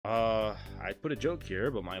I'd put a joke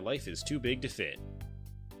here, but my life is too big to fit.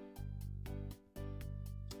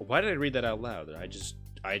 Why did I read that out loud? I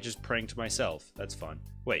just pranked myself. That's fun.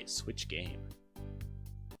 Wait, switch game.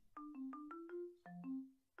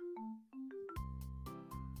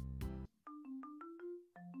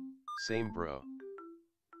 Same bro.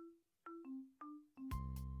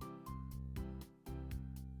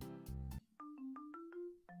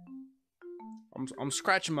 I'm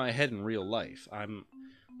scratching my head in real life.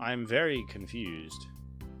 I'm very confused.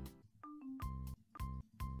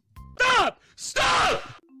 Stop! Stop!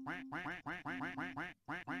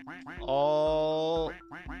 Oh.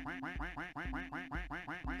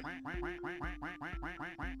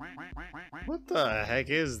 What the heck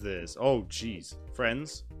is this? Oh, jeez.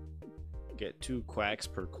 Friends, get 2 quacks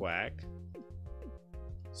per quack.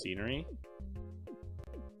 Scenery.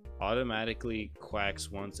 Automatically quacks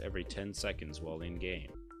once every 10 seconds while in game.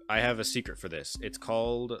 I have a secret for this. It's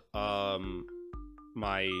called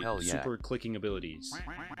my super clicking abilities.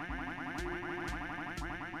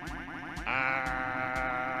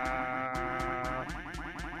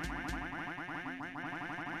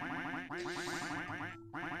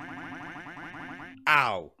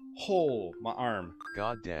 Ow! Hole my arm.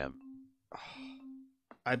 Goddamn.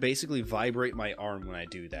 I basically vibrate my arm when I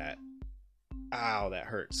do that. Ow, that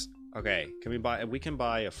hurts. Okay, we can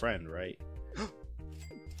buy a friend, right?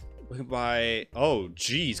 We can buy, oh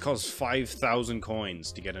geez, costs 5,000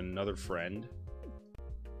 coins to get another friend.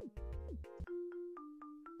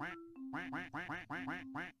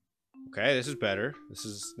 Okay, this is better. This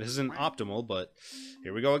isn't optimal, but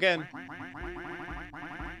here we go again.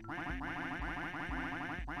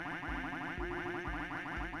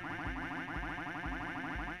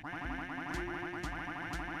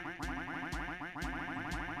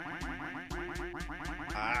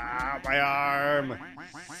 Ah, my arm!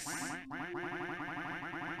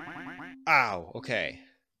 Ow, okay.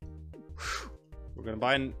 We're gonna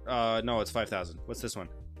buy, no, it's 5,000. What's this one?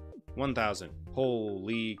 1,000.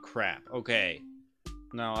 Holy crap. Okay.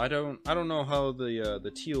 Now, I don't know how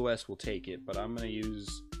the TOS will take it, but I'm gonna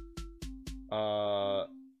use, oh,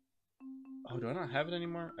 do I not have it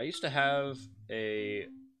anymore? I used to have a,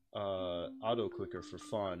 auto clicker for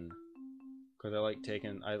fun. Because I like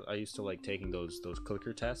taking, I used to like taking those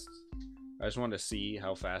clicker tests. I just wanted to see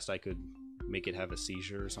how fast I could make it have a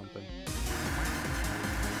seizure or something.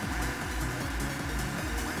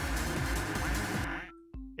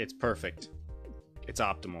 It's perfect. It's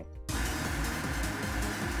optimal.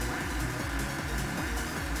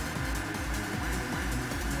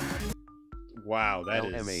 Wow, that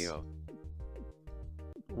is... LMAO.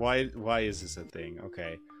 Why is this a thing?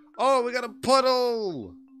 Okay. Oh, we got a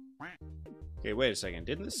puddle! Okay, wait a second.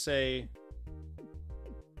 Didn't this say...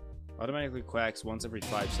 Automatically quacks once every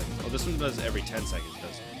 5 seconds. Oh, this one does every 10 seconds,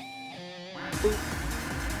 doesn't it? Boop.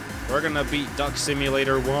 We're gonna beat Duck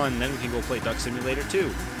Simulator 1, then we can go play Duck Simulator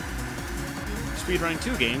 2. Speedrunning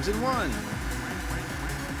 2 games in 1.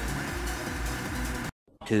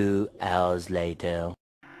 2 hours later.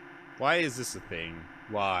 Why is this a thing?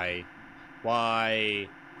 Why? Why?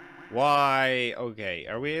 Why? Okay,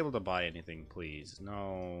 are we able to buy anything, please?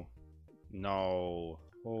 No. No.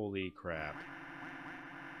 Holy crap.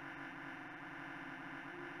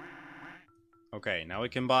 Okay, now we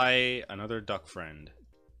can buy another duck friend.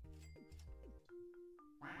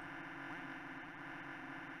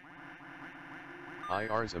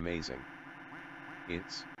 IR's amazing.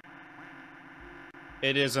 It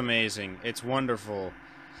is amazing. It's wonderful.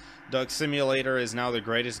 Duck Simulator is now the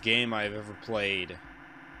greatest game I've ever played.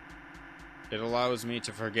 It allows me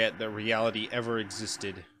to forget that reality ever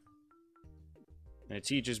existed. And it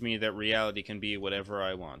teaches me that reality can be whatever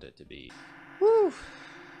I want it to be. Woo!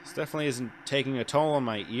 This definitely isn't taking a toll on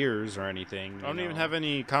my ears or anything. I don't even have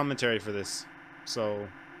any commentary for this. So,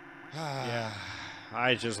 yeah.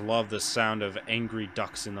 I just love the sound of angry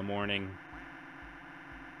ducks in the morning.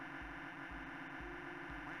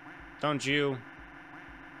 Don't you?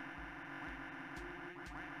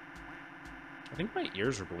 I think my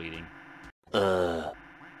ears are bleeding. Why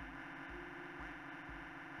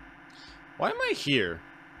am I here?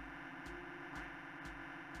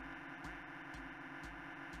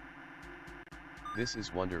 This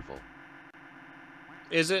is wonderful.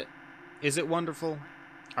 Is it? Is it wonderful?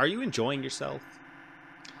 Are you enjoying yourself?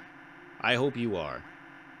 I hope you are.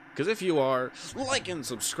 Because if you are, like and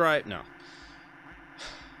subscribe. No.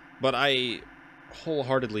 But I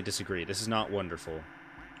wholeheartedly disagree. This is not wonderful.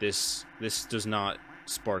 This does not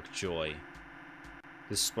spark joy.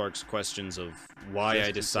 This sparks questions of why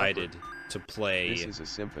I decided to play. This is a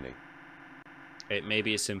symphony. It may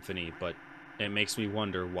be a symphony, but it makes me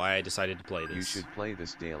wonder why I decided to play this. You should play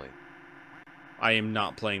this daily.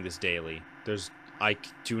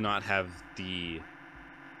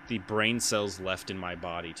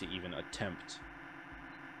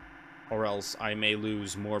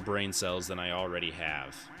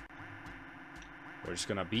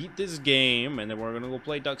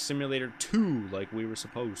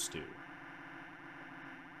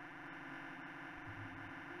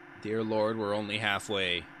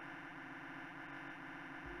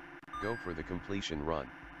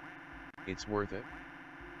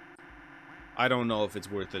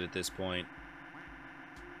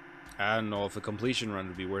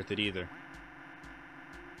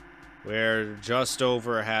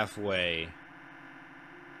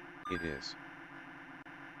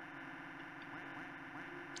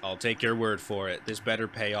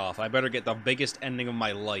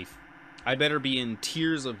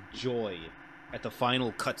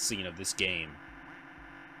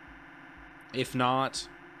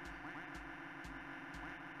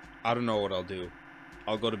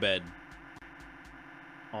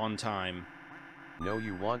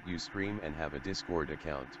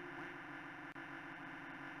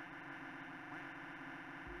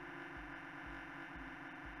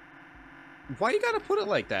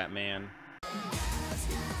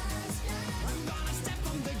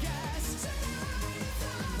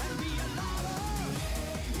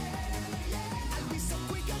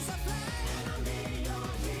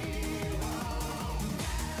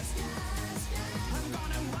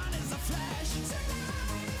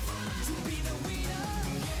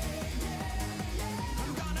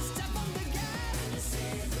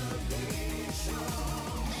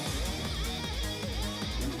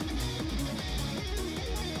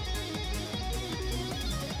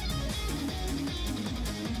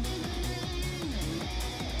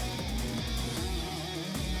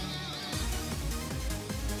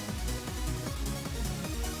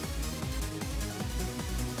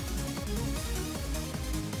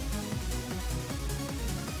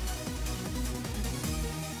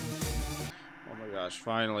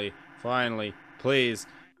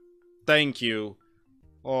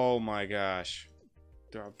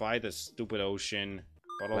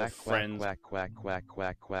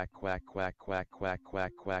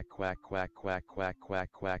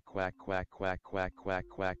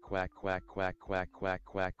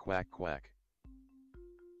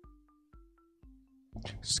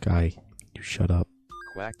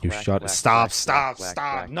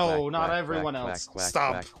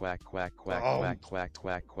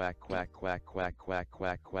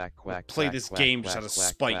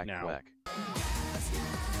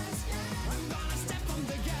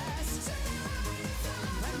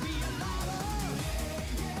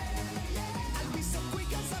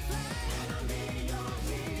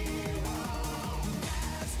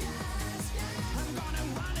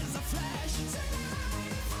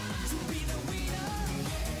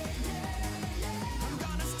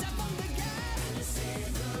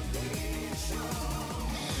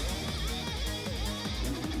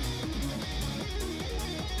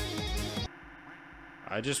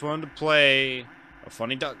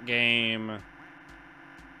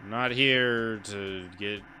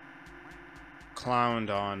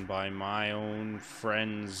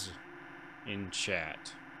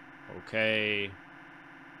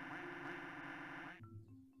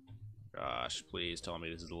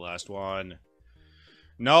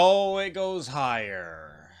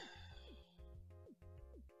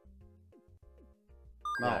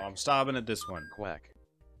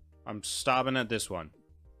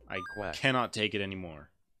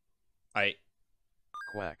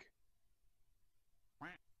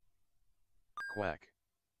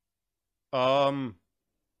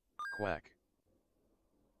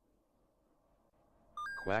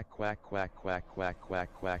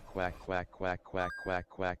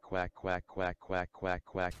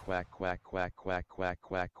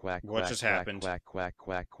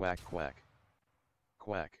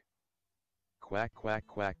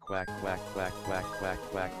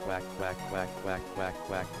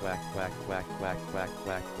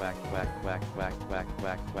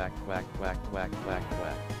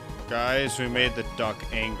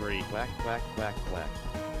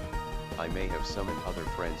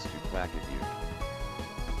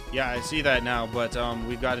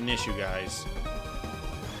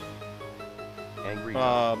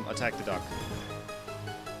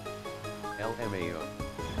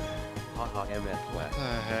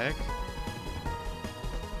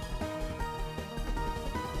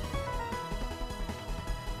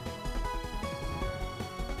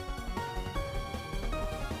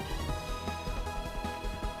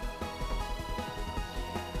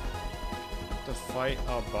 to fight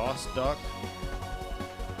a boss duck?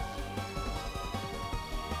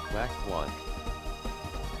 Quack quank.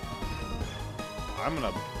 I'm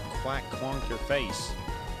gonna quack clonk your face.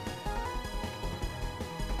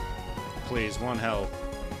 Please, one health.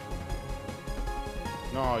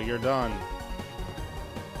 No, you're done.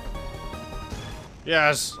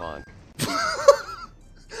 Yes! Bonk.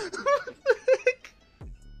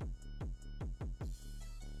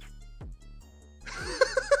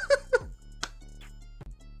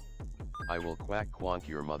 I will quack quank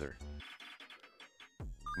your mother.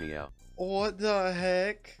 Meow. What the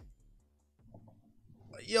heck?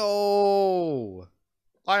 Yo!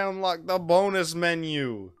 I unlocked the bonus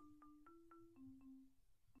menu!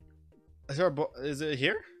 Is it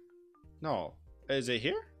here? No. Is it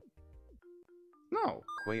here? No.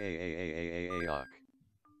 Quay.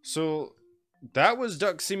 So, that was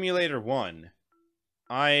Duck Simulator 1.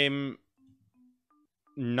 I'm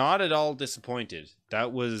not at all disappointed.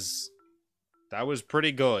 That was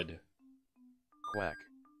pretty good. Quack.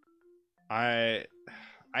 I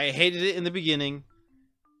hated it in the beginning.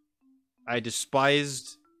 I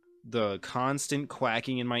despised the constant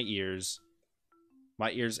quacking in my ears.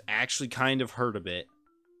 My ears actually kind of hurt a bit.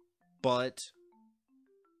 But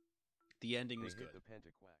the ending was good. The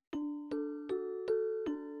pentaquack.